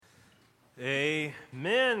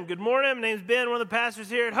Amen. Good morning. My name's Ben, one of the pastors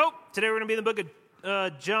here at Hope. Today we're going to be in the book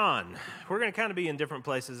of John. We're going to kind of be in different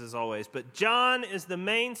places as always, but John is the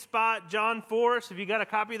main spot, John 4. So if you got a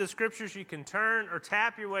copy of the scriptures, you can turn or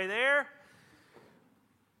tap your way there.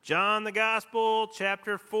 John the Gospel,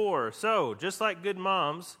 chapter 4. So, just like good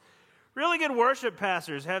moms, really good worship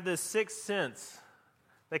pastors have this sixth sense.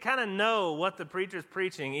 They kind of know what the preacher's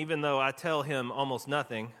preaching, even though I tell him almost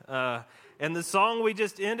nothing. And the song we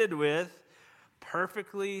just ended with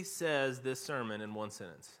perfectly says this sermon in one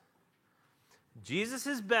sentence. Jesus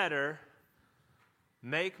is better,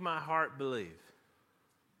 make my heart believe.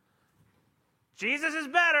 Jesus is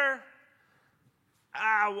better.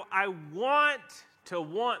 I want to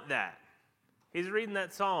want that. He's reading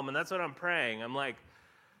that psalm, and that's what I'm praying. I'm like,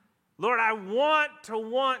 Lord, I want to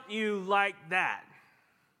want you like that.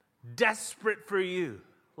 Desperate for you,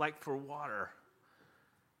 like for water.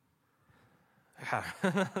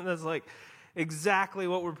 That's like exactly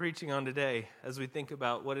what we're preaching on today as we think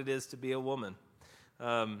about what it is to be a woman.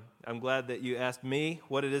 I'm glad that you asked me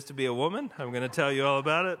what it is to be a woman. I'm going to tell you all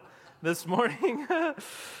about it this morning.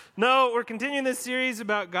 No, we're continuing this series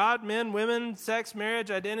about God, men, women, sex,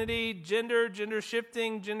 marriage, identity, gender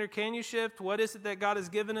shifting, gender can you shift? What is it that God has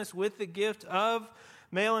given us with the gift of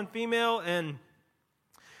male and female? And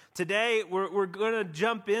today, we're going to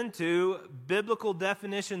jump into biblical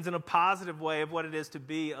definitions in a positive way of what it is to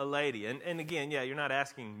be a lady. And again, yeah, you're not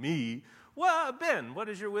asking me, well, Ben, what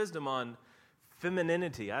is your wisdom on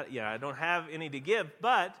femininity? I don't have any to give,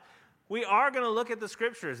 but we are going to look at the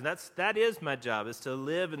scriptures. And that is my job, is to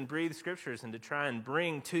live and breathe scriptures and to try and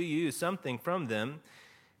bring to you something from them.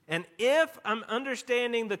 And if I'm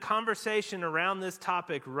understanding the conversation around this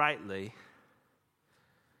topic rightly,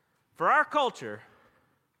 for our culture,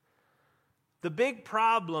 the big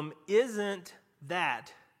problem isn't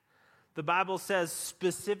that the Bible says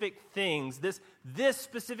specific things, this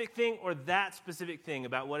specific thing or that specific thing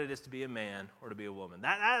about what it is to be a man or to be a woman.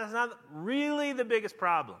 That is not really the biggest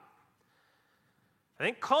problem. I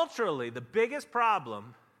think culturally the biggest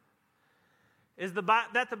problem is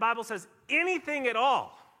that the Bible says anything at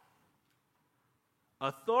all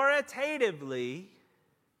authoritatively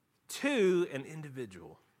to an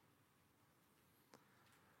individual.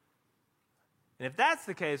 And if that's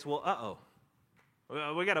the case, well,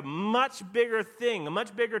 we got a much bigger thing, a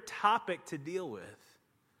much bigger topic to deal with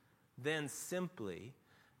than simply,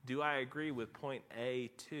 do I agree with point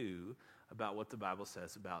A2 about what the Bible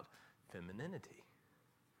says about femininity?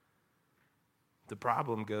 The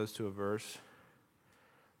problem goes to a verse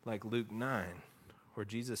like Luke 9, where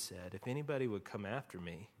Jesus said, if anybody would come after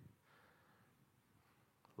me,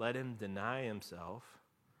 let him deny himself,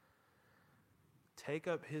 take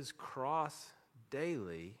up his cross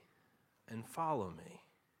daily, and follow me.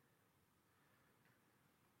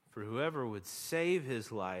 For whoever would save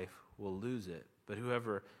his life will lose it, but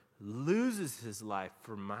whoever loses his life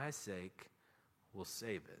for my sake will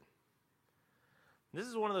save it. This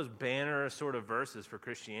is one of those banner sort of verses for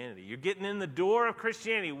Christianity. You're getting in the door of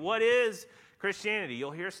Christianity. What is Christianity?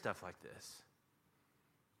 You'll hear stuff like this.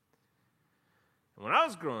 And when I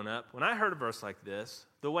was growing up, when I heard a verse like this,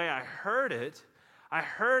 the way I heard it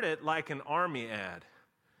like an army ad.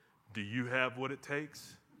 Do you have what it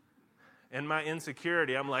takes? And my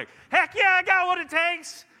insecurity, I'm like, heck yeah, I got what it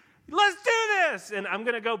takes. Let's do this. And I'm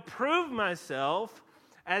going to go prove myself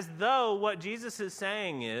as though what Jesus is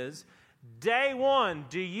saying is, day one,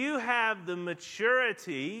 do you have the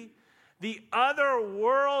maturity, the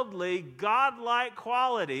otherworldly, godlike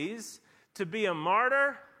qualities to be a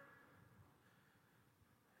martyr?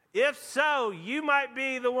 If so, you might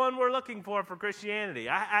be the one we're looking for Christianity.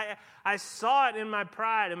 I saw it in my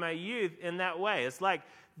pride, in my youth, in that way. It's like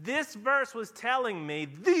this verse was telling me,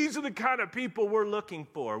 these are the kind of people we're looking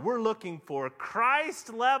for. We're looking for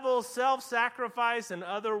Christ-level self-sacrifice and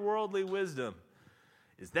otherworldly wisdom.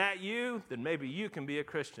 Is that you? Then maybe you can be a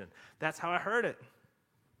Christian. That's how I heard it.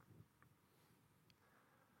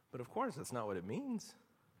 But of course, that's not what it means.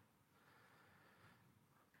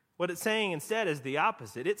 What it's saying instead is the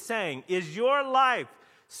opposite. It's saying, is your life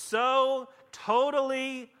so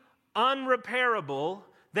totally unrepairable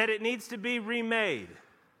that it needs to be remade?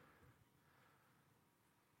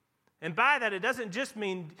 And by that, it doesn't just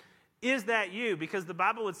mean, is that you? Because the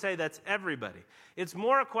Bible would say that's everybody. It's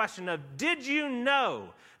more a question of, did you know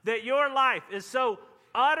that your life is so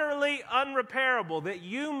utterly unrepairable that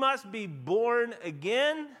you must be born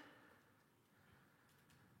again?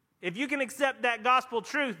 If you can accept that gospel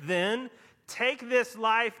truth, then take this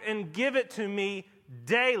life and give it to me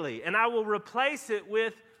daily, and I will replace it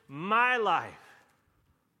with my life.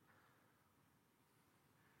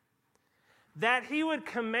 that he would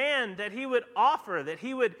command, that he would offer, that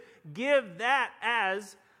he would give that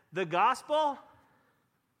as the gospel,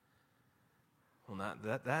 well,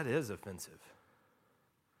 that is offensive.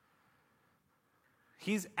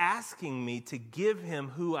 He's asking me to give him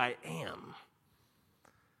who I am.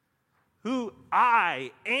 Who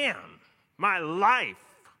I am, my life.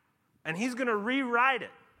 And he's going to rewrite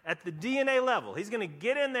it at the DNA level. He's going to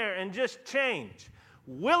get in there and just change,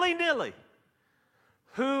 willy-nilly,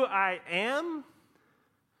 who I am.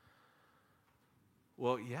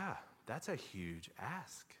 Well, yeah, that's a huge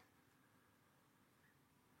ask.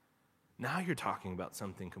 Now you're talking about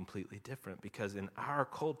something completely different, because in our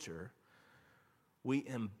culture, we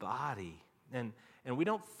embody, and we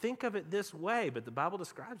don't think of it this way, but the Bible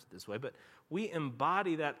describes it this way, but we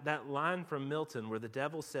embody that line from Milton where the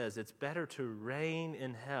devil says it's better to reign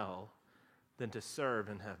in hell than to serve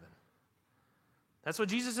in heaven. That's what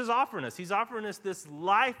Jesus is offering us. He's offering us this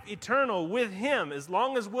life eternal with him as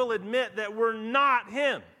long as we'll admit that we're not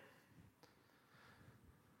him.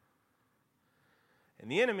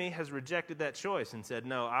 And the enemy has rejected that choice and said,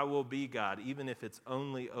 no, I will be God, even if it's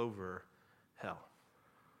only over hell.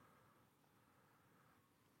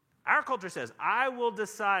 Our culture says, I will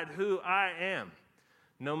decide who I am,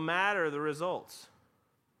 no matter the results.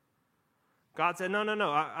 God said, no,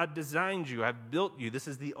 I designed you, I've built you. This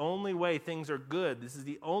is the only way things are good. This is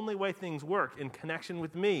the only way things work in connection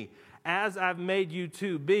with me, as I've made you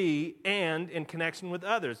to be, and in connection with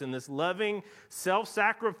others, in this loving,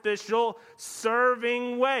 self-sacrificial,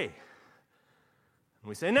 serving way. And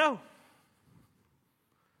we say, no.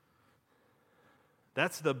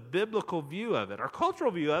 That's the biblical view of it. Our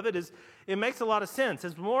cultural view of it is, it makes a lot of sense.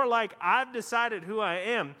 It's more like, I've decided who I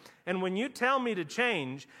am, and when you tell me to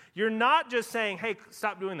change, you're not just saying, hey,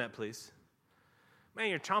 stop doing that, please. Man,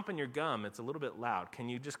 you're chomping your gum. It's a little bit loud. Can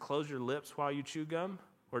you just close your lips while you chew gum?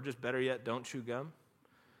 Or just better yet, don't chew gum?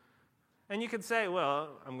 And you could say, well,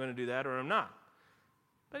 I'm going to do that or I'm not.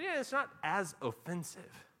 But yeah, it's not as offensive.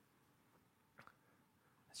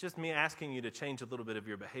 It's just me asking you to change a little bit of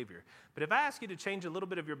your behavior. But if I ask you to change a little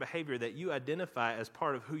bit of your behavior that you identify as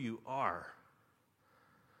part of who you are,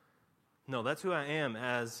 no, that's who I am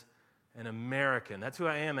as an American. That's who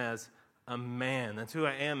I am as a man. That's who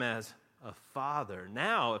I am as a father.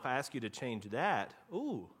 Now, if I ask you to change that,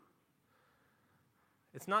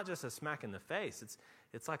 it's not just a smack in the face.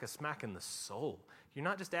 It's like a smack in the soul. You're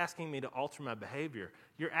not just asking me to alter my behavior.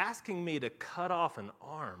 You're asking me to cut off an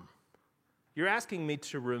arm. You're asking me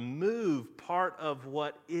to remove part of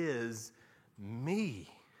what is me.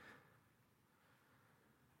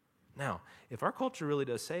 Now, if our culture really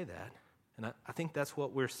does say that, and I think that's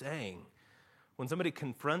what we're saying, when somebody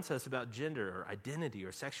confronts us about gender or identity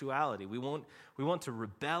or sexuality, we want to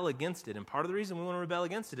rebel against it. And part of the reason we want to rebel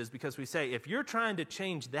against it is because we say, if you're trying to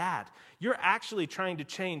change that, you're actually trying to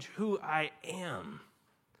change who I am.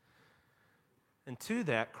 And to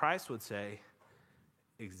that, Christ would say,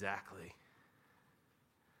 exactly.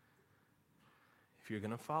 If you're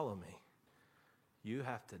going to follow me, you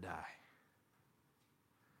have to die.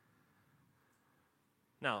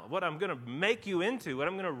 Now, what I'm going to make you into, what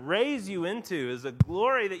I'm going to raise you into is a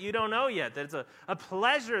glory that you don't know yet, that's a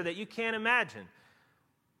pleasure that you can't imagine.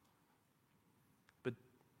 But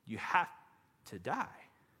you have to die.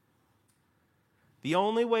 The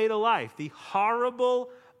only way to life, the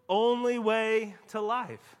horrible only way to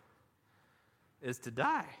life, is to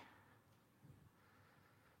die.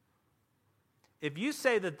 If you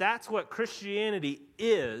say that that's what Christianity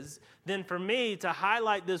is, then for me to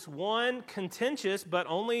highlight this one contentious but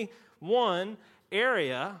only one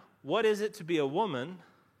area, what is it to be a woman?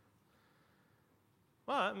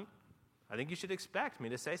 Well, I think you should expect me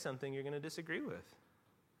to say something you're going to disagree with.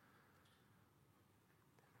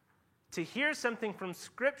 To hear something from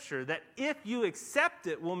Scripture that if you accept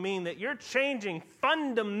it will mean that you're changing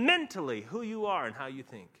fundamentally who you are and how you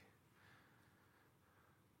think.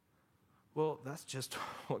 Well, that's just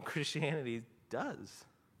what Christianity does.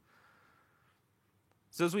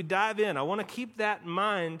 So as we dive in, I want to keep that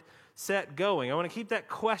mindset going. I want to keep that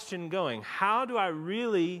question going. How do I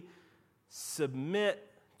really submit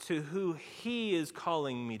to who He is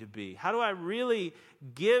calling me to be? How do I really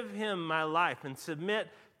give Him my life and submit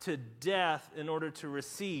to death in order to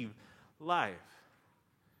receive life?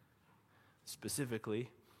 Specifically,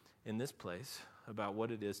 in this place, about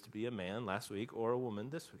what it is to be a man last week or a woman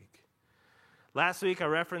this week. Last week, I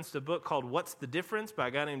referenced a book called What's the Difference by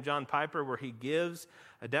a guy named John Piper, where he gives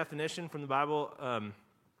a definition from the Bible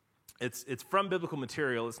It's from biblical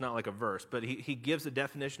material. It's not like a verse, but he gives a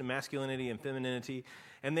definition of masculinity and femininity,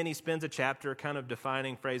 and then he spends a chapter kind of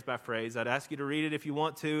defining phrase by phrase. I'd ask you to read it if you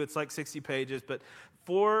want to. It's like 60 pages, but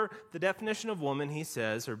for the definition of woman, he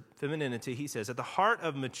says, or femininity, he says, at the heart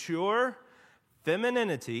of mature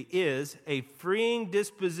femininity is a freeing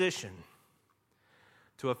disposition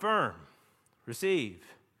to affirm, receive,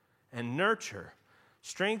 and nurture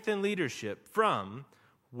strength and leadership from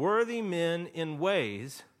worthy men in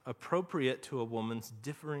ways appropriate to a woman's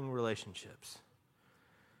differing relationships.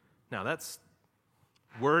 Now, that's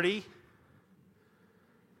wordy.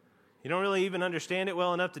 You don't really even understand it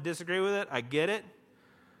well enough to disagree with it. I get it.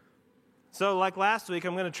 So, like last week,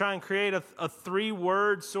 I'm going to try and create a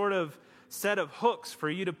three-word sort of set of hooks for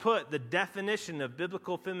you to put the definition of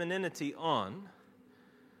biblical femininity on.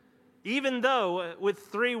 Even though with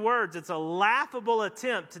 3 words, it's a laughable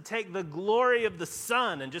attempt to take the glory of the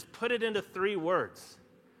sun and just put it into 3 words.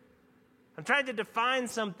 I'm trying to define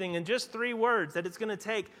something in just 3 words that it's going to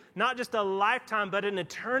take not just a lifetime, but an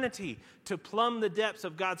eternity to plumb the depths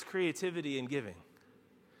of God's creativity and giving.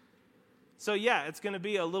 So yeah, it's going to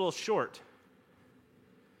be a little short,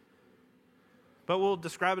 but we'll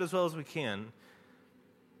describe it as well as we can.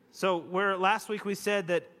 So where last week we said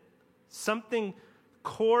that something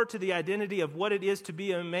core to the identity of what it is to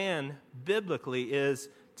be a man biblically is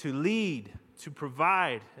to lead, to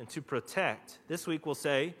provide, and to protect. This week we'll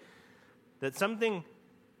say that something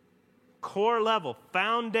core level,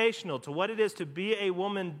 foundational to what it is to be a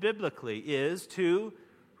woman biblically is to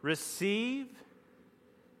receive,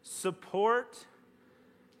 support,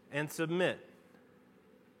 and submit.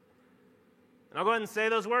 And I'll go ahead and say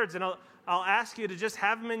those words, and I'll ask you to just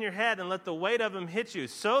have them in your head and let the weight of them hit you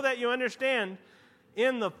so that you understand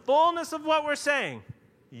in the fullness of what we're saying,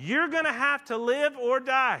 you're going to have to live or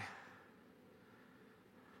die.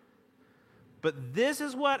 But this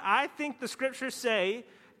is what I think the scriptures say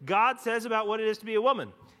God says about what it is to be a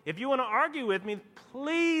woman. If you want to argue with me,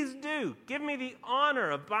 please do. Give me the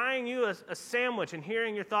honor of buying you a sandwich and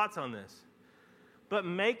hearing your thoughts on this. But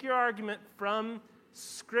make your argument from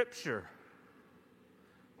Scripture.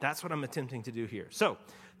 That's what I'm attempting to do here. So,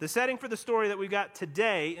 the setting for the story that we've got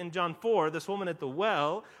today in John 4, this woman at the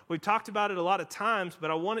well, we've talked about it a lot of times, but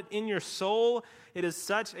I want it in your soul. It is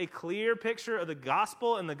such a clear picture of the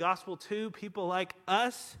gospel and the gospel to people like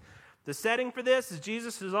us. The setting for this is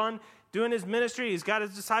Jesus is on doing his ministry. He's got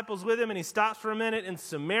his disciples with him, and he stops for a minute in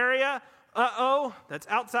Samaria. That's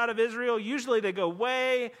outside of Israel. Usually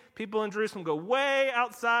people in Jerusalem go way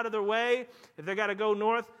outside of their way if they got to go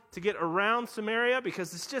north to get around Samaria,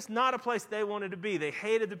 because it's just not a place they wanted to be. They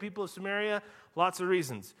hated the people of Samaria, lots of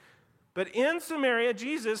reasons. But in Samaria,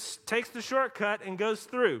 Jesus takes the shortcut and goes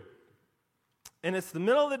through. And it's the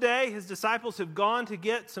middle of the day. His disciples have gone to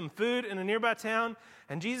get some food in a nearby town,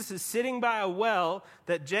 and Jesus is sitting by a well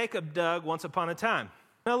that Jacob dug once upon a time.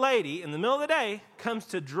 And a lady in the middle of the day comes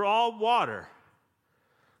to draw water.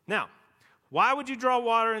 Now, why would you draw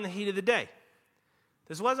water in the heat of the day?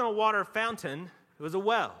 This wasn't a water fountain. It was a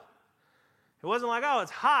well. It wasn't like,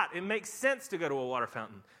 it's hot. It makes sense to go to a water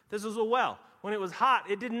fountain. This was a well. When it was hot,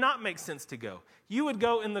 it did not make sense to go. You would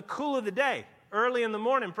go in the cool of the day, early in the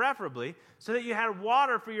morning preferably, so that you had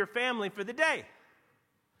water for your family for the day.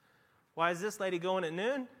 Why is this lady going at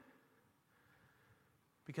noon?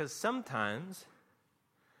 Because sometimes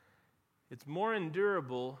it's more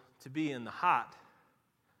endurable to be in the hot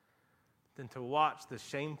than to watch the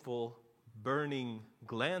shameful, burning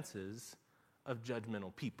glances of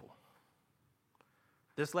judgmental people.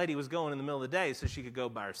 This lady was going in the middle of the day so she could go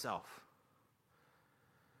by herself.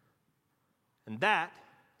 And that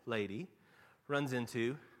lady runs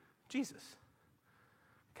into Jesus.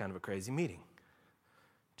 Kind of a crazy meeting.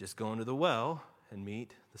 Just going to the well and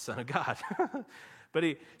meet the Son of God. But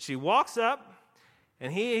she walks up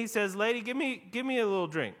and he says, "Lady, give me a little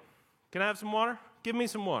drink. Can I have some water? Give me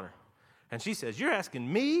some water." And she says, "You're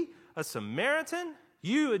asking me, a Samaritan?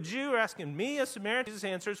 You, a Jew, are asking me, a Samaritan?" Jesus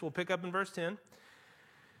answers, we'll pick up in verse 10.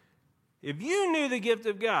 "If you knew the gift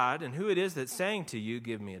of God and who it is that's saying to you,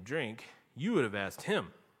 'Give me a drink,' you would have asked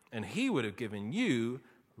him, and he would have given you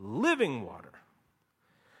living water."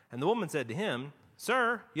 And the woman said to him,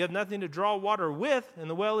 "Sir, you have nothing to draw water with, and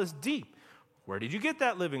the well is deep. Where did you get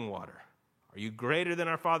that living water? Are you greater than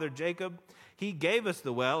our father Jacob? He gave us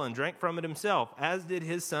the well and drank from it himself, as did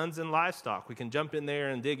his sons and livestock." We can jump in there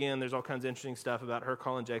and dig in. There's all kinds of interesting stuff about her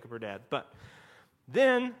calling Jacob her dad. But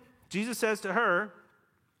then Jesus says to her,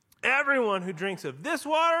 "Everyone who drinks of this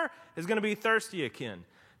water is going to be thirsty again,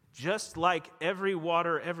 just like every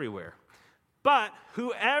water everywhere. But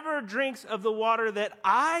whoever drinks of the water that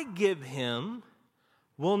I give him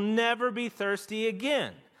will never be thirsty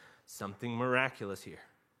again. something miraculous here.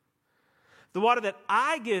 The water that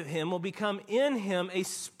I give him will become in him a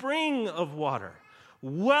spring of water,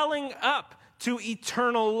 welling up to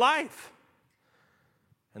eternal life.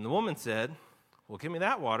 And the woman said, well, give me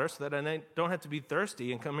that water so that I don't have to be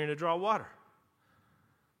thirsty and come here to draw water.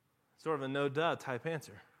 Sort of a no-duh type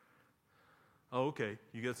answer. Oh, okay,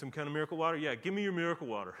 you got some kind of miracle water? Yeah, give me your miracle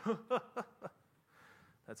water.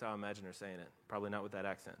 That's how I imagine her saying it. Probably not with that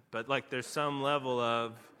accent. But like there's some level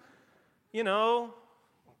of,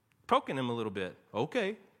 poking him a little bit.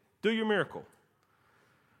 Okay, do your miracle.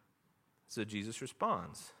 So Jesus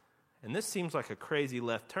responds. And this seems like a crazy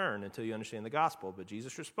left turn until you understand the gospel, but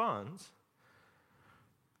Jesus responds,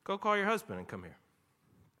 go call your husband and come here.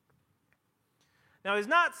 Now, he's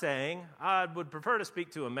not saying, I would prefer to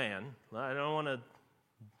speak to a man. I don't want to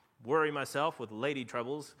worry myself with lady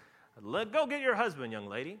troubles. Go get your husband, young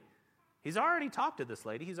lady. He's already talked to this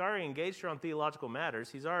lady. He's already engaged her on theological matters.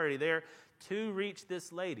 He's already there to reach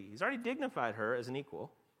this lady. He's already dignified her as an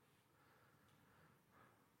equal.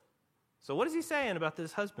 So what is he saying about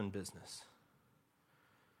this husband business?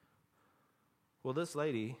 Well, this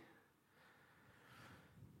lady,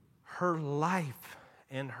 her life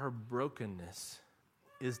and her brokenness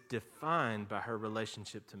is defined by her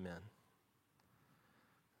relationship to men.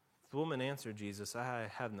 The woman answered Jesus,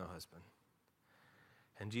 I have no husband.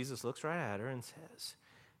 And Jesus looks right at her and says,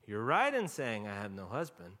 you're right in saying I have no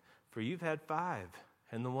husband, for you've had 5,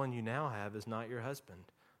 and the one you now have is not your husband.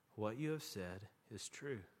 What you have said is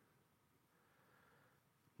true.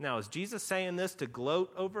 Now, is Jesus saying this to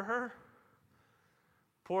gloat over her?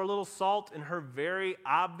 Pour a little salt in her very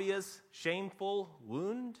obvious, shameful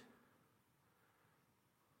wound?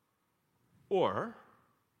 Or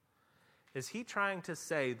is he trying to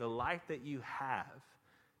say the life that you have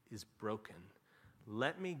is broken?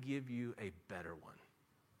 Let me give you a better one.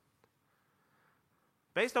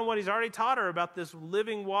 Based on what he's already taught her about this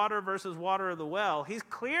living water versus water of the well, he's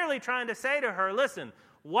clearly trying to say to her, listen,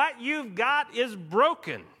 what you've got is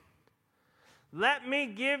broken. Let me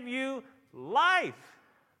give you life.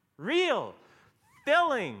 Real,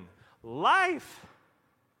 filling life.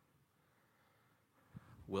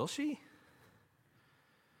 Will she?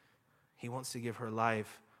 He wants to give her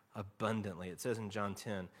life abundantly. It says in John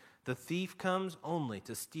 10, the thief comes only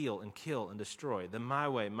to steal and kill and destroy. The my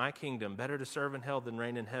way, my kingdom, better to serve in hell than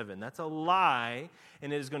reign in heaven. That's a lie,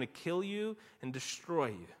 and it is going to kill you and destroy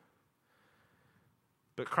you.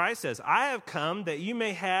 But Christ says, I have come that you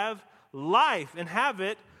may have life and have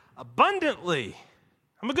it abundantly.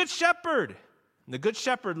 I'm a good shepherd. And the good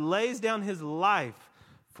shepherd lays down his life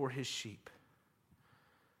for his sheep.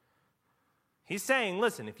 He's saying,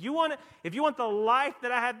 listen, if you want the life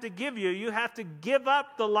that I have to give you, you have to give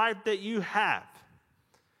up the life that you have.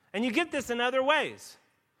 And you get this in other ways.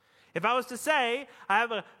 If I was to say, I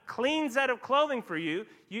have a clean set of clothing for you,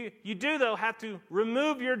 you do, though, have to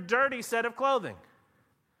remove your dirty set of clothing.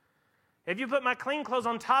 If you put my clean clothes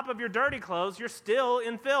on top of your dirty clothes, you're still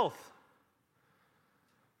in filth.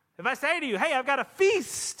 If I say to you, hey, I've got a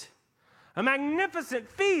feast, a magnificent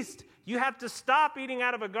feast, you have to stop eating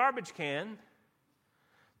out of a garbage can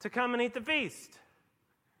to come and eat the feast.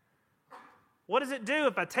 What does it do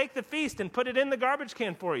if I take the feast and put it in the garbage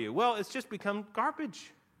can for you? Well, it's just become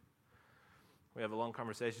garbage. We have a long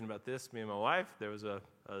conversation about this, me and my wife. There was a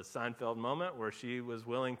Seinfeld moment where she was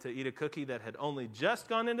willing to eat a cookie that had only just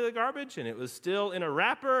gone into the garbage, and it was still in a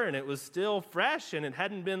wrapper, and it was still fresh, and it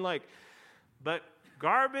hadn't been but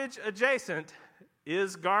garbage adjacent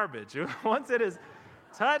is garbage. Once it has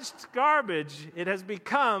touched garbage, it has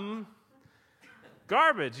become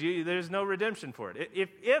garbage. There's no redemption for it.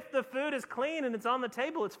 If the food is clean and it's on the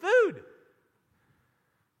table, it's food.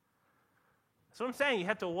 That's what I'm saying. You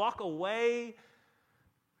have to walk away.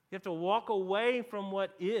 You have to walk away from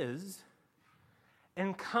what is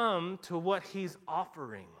and come to what he's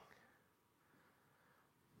offering.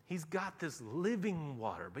 He's got this living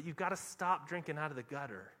water, but you've got to stop drinking out of the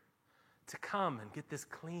gutter to come and get this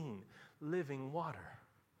clean, living water.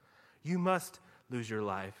 You must lose your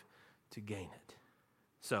life to gain it.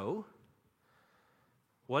 So,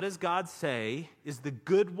 what does God say is the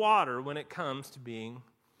good water when it comes to being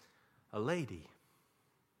a lady?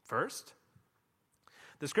 First,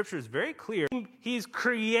 the scripture is very clear. He's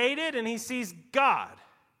created and he sees God.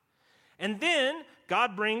 And then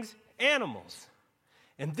God brings animals.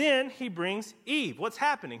 And then he brings Eve. What's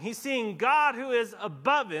happening? He's seeing God who is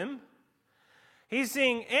above him. He's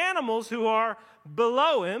seeing animals who are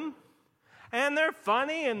below him. And they're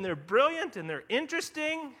funny and they're brilliant and they're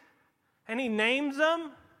interesting. And he names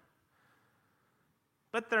them.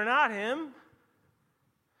 But they're not him.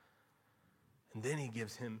 And then he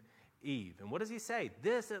gives him Eve. And what does he say?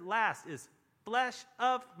 This at last is flesh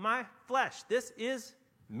of my flesh. This is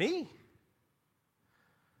me.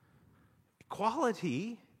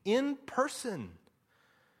 Equality in person.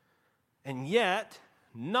 And yet,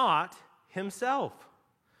 not himself.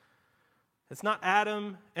 It's not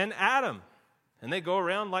Adam and Adam. And they go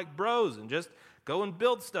around like bros and just go and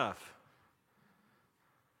build stuff.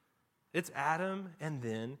 It's Adam and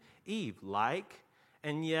then Eve, like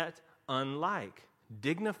and yet unlike.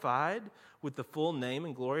 Dignified with the full name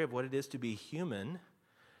and glory of what it is to be human,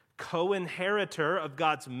 co-inheritor of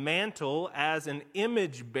God's mantle as an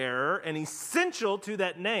image bearer and essential to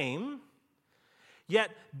that name,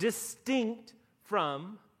 yet distinct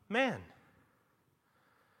from man.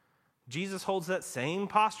 Jesus holds that same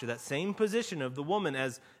posture, that same position of the woman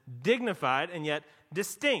as dignified and yet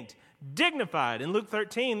distinct. Dignified. In Luke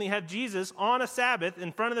 13, they have Jesus on a Sabbath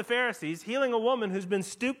in front of the Pharisees healing a woman who's been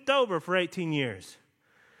stooped over for 18 years.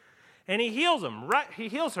 And he heals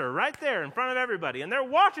her right there in front of everybody. And they're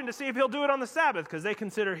watching to see if he'll do it on the Sabbath because they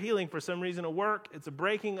consider healing for some reason a work. It's a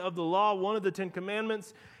breaking of the law, one of the 10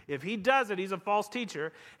 commandments. If he does it, he's a false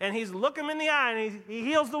teacher. And he's looking him in the eye and he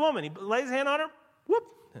heals the woman. He lays his hand on her, whoop,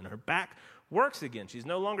 and her back works again. She's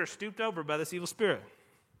no longer stooped over by this evil spirit.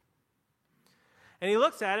 And he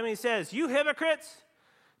looks at him and he says, "You hypocrites,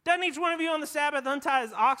 doesn't each one of you on the Sabbath untie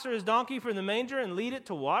his ox or his donkey from the manger and lead it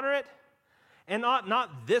to water it? And ought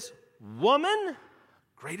not this woman,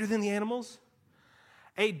 greater than the animals,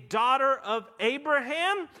 a daughter of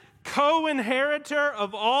Abraham, co-inheritor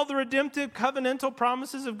of all the redemptive covenantal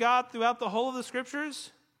promises of God throughout the whole of the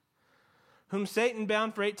Scriptures, whom Satan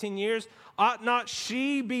bound for 18 years, ought not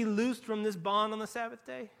she be loosed from this bond on the Sabbath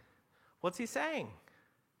day?" What's he saying?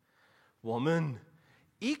 Woman,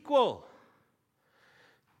 equal,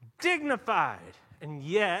 dignified, and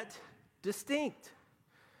yet distinct.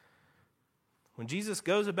 When Jesus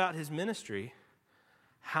goes about his ministry,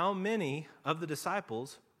 how many of the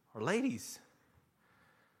disciples are ladies?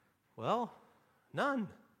 Well, none.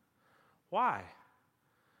 Why?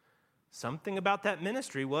 Something about that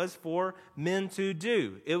ministry was for men to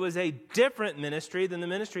do. It was a different ministry than the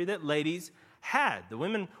ministry that ladies had. The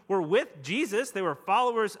women were with Jesus. They were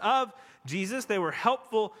followers of Jesus. They were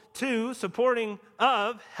helpful to, supporting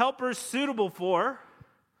of, helpers suitable for.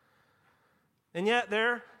 And yet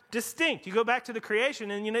they're distinct. You go back to the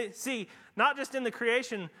creation and you see, not just in the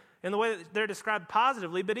creation in the way that they're described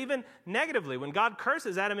positively, but even negatively. When God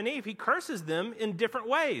curses Adam and Eve, he curses them in different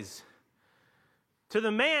ways. To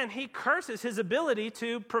the man, he curses his ability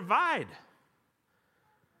to provide.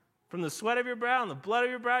 From the sweat of your brow and the blood of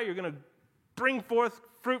your brow, you're going to bring forth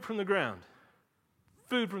fruit from the ground,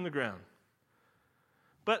 food from the ground.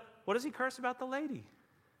 But what does he curse about the lady?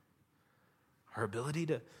 Her ability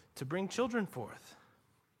to bring children forth,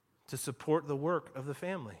 to support the work of the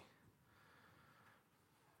family.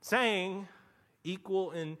 Saying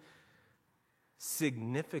equal in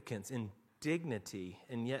significance, in dignity,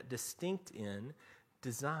 and yet distinct in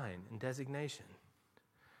design and designation.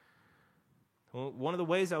 Well, one of the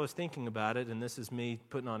ways I was thinking about it, and this is me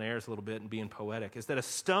putting on airs a little bit and being poetic, is that a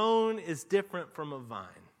stone is different from a vine.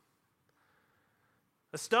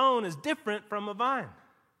 A stone is different from a vine.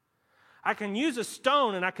 I can use a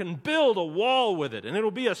stone and I can build a wall with it, and it'll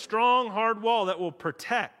be a strong, hard wall that will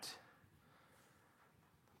protect.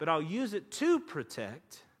 But I'll use it to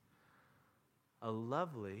protect a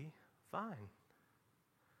lovely vine.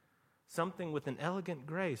 Something with an elegant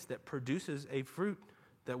grace that produces a fruit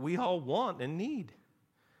that we all want and need.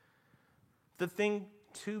 The thing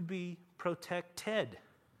to be protected.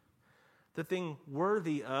 The thing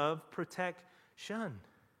worthy of protection.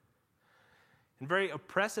 In very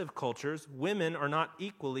oppressive cultures, women are not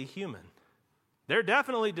equally human. They're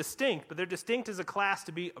definitely distinct, but they're distinct as a class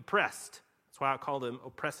to be oppressed. That's why I call them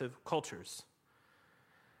oppressive cultures.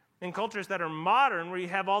 In cultures that are modern, where you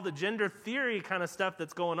have all the gender theory kind of stuff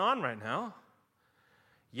that's going on right now,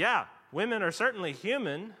 yeah, women are certainly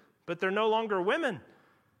human, but they're no longer women.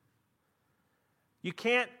 You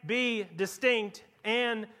can't be distinct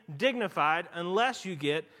and dignified unless you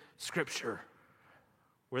get Scripture,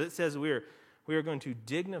 where it says we are going to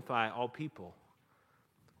dignify all people,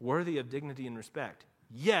 worthy of dignity and respect,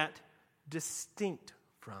 yet distinct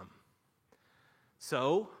from.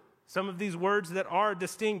 So, some of these words that are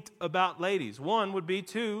distinct about ladies. One would be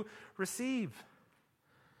to receive.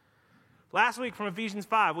 Last week from Ephesians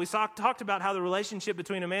 5, we talked about how the relationship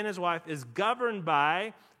between a man and his wife is governed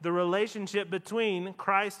by the relationship between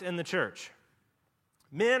Christ and the church.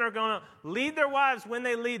 Men are going to lead their wives when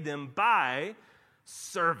they lead them by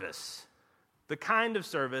service. The kind of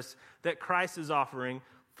service that Christ is offering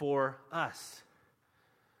for us.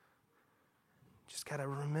 just got to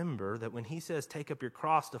remember that when he says, take up your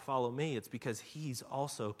cross to follow me, it's because he's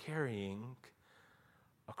also carrying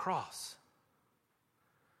a cross.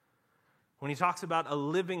 When he talks about a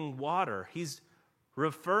living water, he's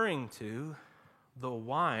referring to the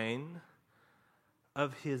wine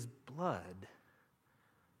of his blood,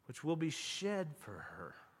 which will be shed for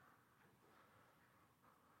her.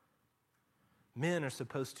 Men are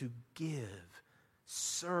supposed to give,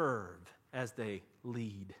 serve as they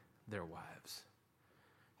lead their wives,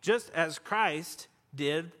 just as Christ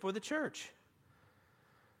did for the church.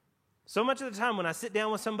 So much of the time when I sit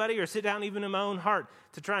down with somebody or sit down even in my own heart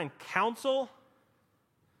to try and counsel,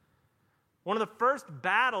 one of the first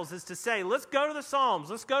battles is to say, let's go to the Psalms,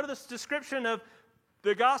 let's go to this description of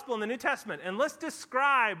the gospel in the New Testament, and let's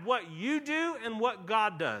describe what you do and what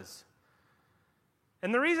God does.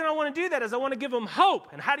 And the reason I want to do that is I want to give them hope.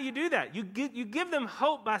 And how do you do that? You give them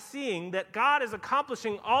hope by seeing that God is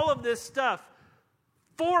accomplishing all of this stuff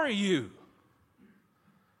for you.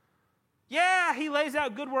 Yeah, he lays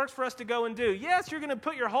out good works for us to go and do. Yes, you're going to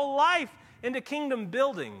put your whole life into kingdom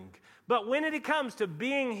building. But when it comes to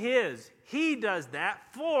being his, he does that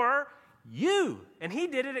for you. And he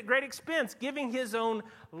did it at great expense, giving his own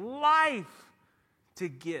life to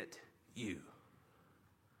get you.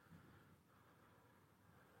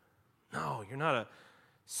 No, you're not a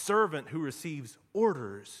servant who receives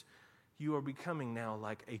orders. You are becoming now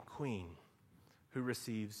like a queen who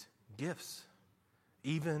receives gifts,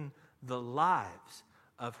 even the lives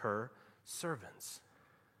of her servants.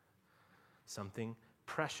 Something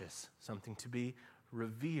precious, something to be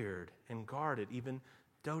revered and guarded, even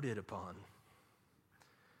doted upon.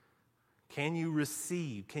 Can you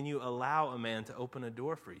receive? Can you allow a man to open a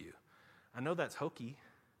door for you? I know that's hokey,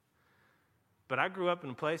 but I grew up in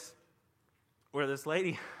a place where this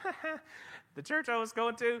lady, the church I was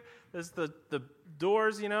going to, there's the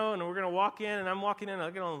doors, and we're going to walk in, and I'm walking in, I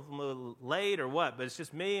get on a little late or what, but it's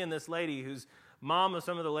just me and this lady who's mom of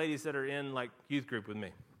some of the ladies that are in youth group with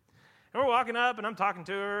me. And we're walking up, and I'm talking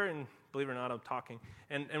to her, and believe it or not, I'm talking.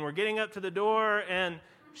 And we're getting up to the door, and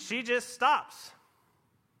she just stops.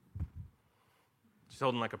 She's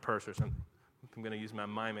holding like a purse or something. I'm going to use my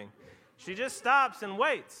miming. She just stops and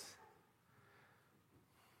waits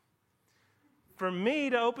for me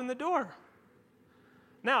to open the door.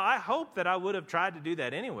 Now, I hope that I would have tried to do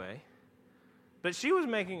that anyway, but she was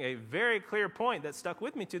making a very clear point that stuck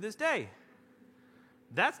with me to this day.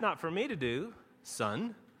 That's not for me to do,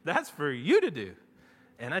 son. That's for you to do.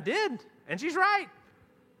 And I did. And she's right.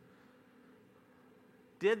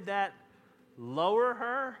 Did that lower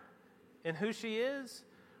her in who she is,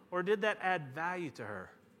 or did that add value to her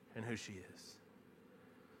in who she is?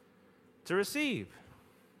 To receive,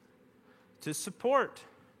 to support.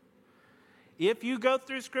 If you go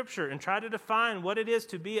through Scripture and try to define what it is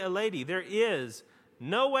to be a lady, there is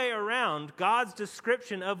no way around God's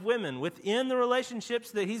description of women within the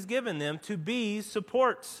relationships that he's given them to be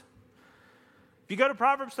supports. If you go to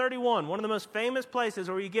Proverbs 31, one of the most famous places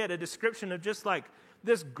where you get a description of just like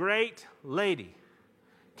this great lady,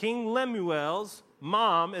 King Lemuel's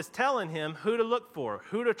mom is telling him who to look for,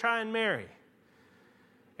 who to try and marry.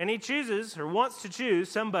 And he chooses or wants to choose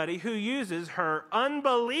somebody who uses her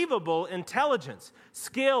unbelievable intelligence,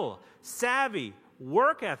 skill, savvy,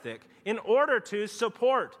 work ethic in order to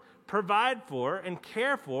support, provide for, and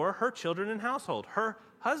care for her children and household, her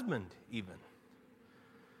husband even.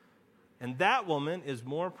 And that woman is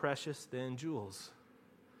more precious than jewels.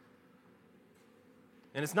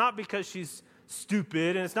 And it's not because she's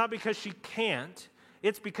stupid, and it's not because she can't.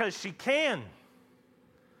 It's because she can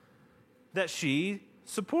that she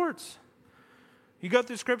supports. You go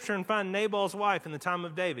through Scripture and find Nabal's wife in the time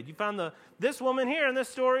of David. You find this woman here in this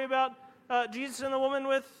story about Jesus and the woman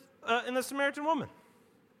and the Samaritan woman.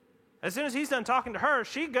 As soon as he's done talking to her,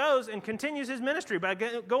 she goes and continues his ministry by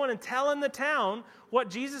going and telling the town what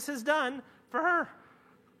Jesus has done for her.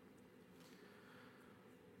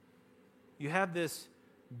 You have this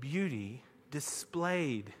beauty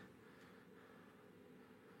displayed.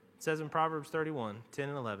 It says in Proverbs 31, 10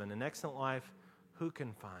 and 11, an excellent wife who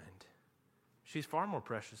can find? She's far more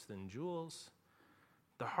precious than jewels.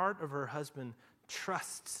 The heart of her husband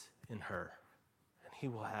trusts in her, and he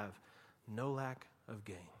will have no lack of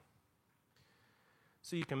gain.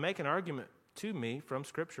 So you can make an argument to me from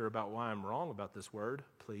Scripture about why I'm wrong about this word,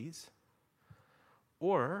 please.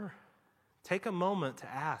 Or take a moment to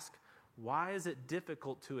ask, why is it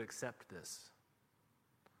difficult to accept this?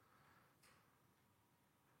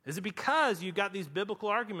 Is it because you've got these biblical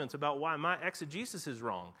arguments about why my exegesis is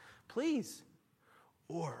wrong? Please.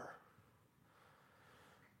 Or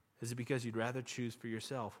is it because you'd rather choose for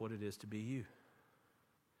yourself what it is to be you?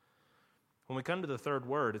 When we come to the third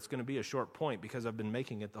word, it's going to be a short point because I've been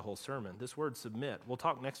making it the whole sermon. This word submit. We'll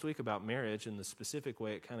talk next week about marriage and the specific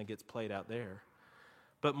way it kind of gets played out there.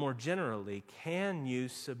 But more generally, can you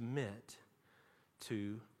submit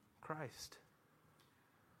to Christ?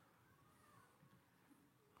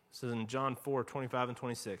 This is in John 4, 25 and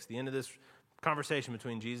 26, the end of this conversation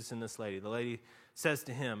between Jesus and this lady. The lady says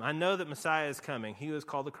to him, I know that Messiah is coming, he who is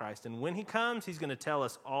called the Christ, and when he comes, he's going to tell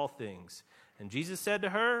us all things. And Jesus said to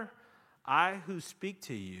her, I who speak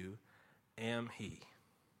to you am he.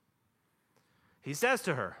 He says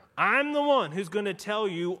to her, I'm the one who's going to tell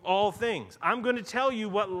you all things. I'm going to tell you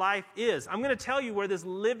what life is. I'm going to tell you where this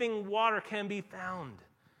living water can be found.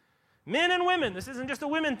 Men and women, this isn't just a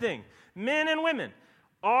women thing. Men and women,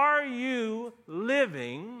 are you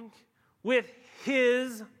living with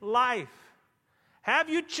his life? Have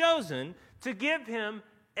you chosen to give him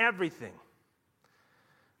everything?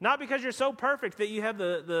 Not because you're so perfect that you have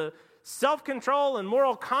the self-control and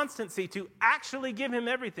moral constancy to actually give him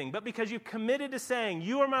everything, but because you've committed to saying,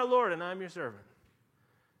 you are my Lord and I'm your servant.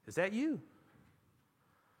 Is that you?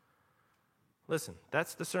 Listen,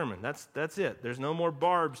 that's the sermon. That's it. There's no more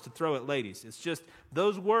barbs to throw at ladies. It's just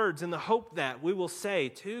those words in the hope that we will say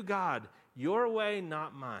to God, your way,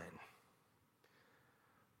 not mine.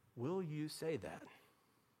 Will you say that?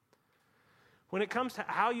 When it comes to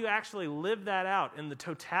how you actually live that out in the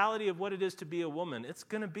totality of what it is to be a woman, it's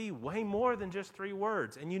going to be way more than just 3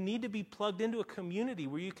 words. And you need to be plugged into a community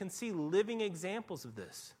where you can see living examples of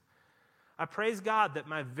this. I praise God that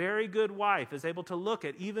my very good wife is able to look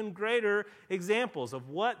at even greater examples of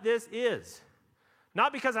what this is.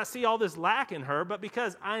 Not because I see all this lack in her, but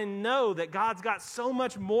because I know that God's got so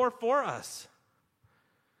much more for us.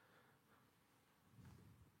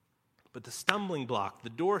 But the stumbling block, the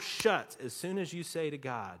door shuts as soon as you say to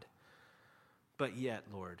God, but yet,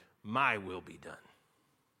 Lord, my will be done.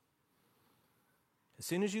 As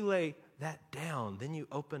soon as you lay that down, then you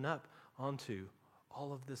open up onto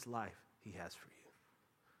all of this life he has for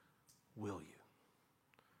you. Will you?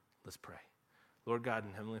 Let's pray. Lord God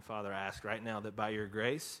and Heavenly Father, I ask right now that by your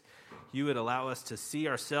grace, you would allow us to see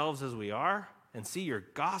ourselves as we are and see your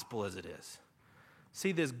gospel as it is.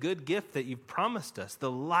 See this good gift that you've promised us, the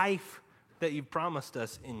life that you've promised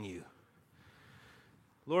us in you.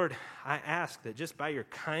 Lord, I ask that just by your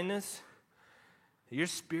kindness, that your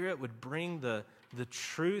Spirit would bring the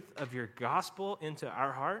truth of your gospel into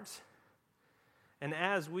our hearts. And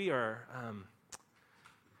as we are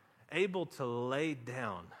able to lay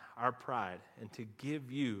down our pride and to give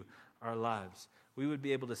you our lives, we would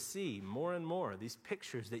be able to see more and more these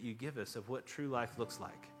pictures that you give us of what true life looks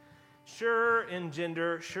like. Sure in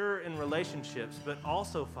gender, sure in relationships, but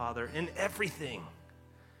also, Father, in everything.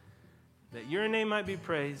 That your name might be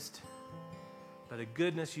praised by the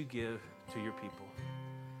goodness you give to your people.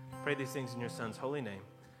 Pray these things in your Son's holy name.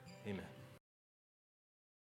 Amen.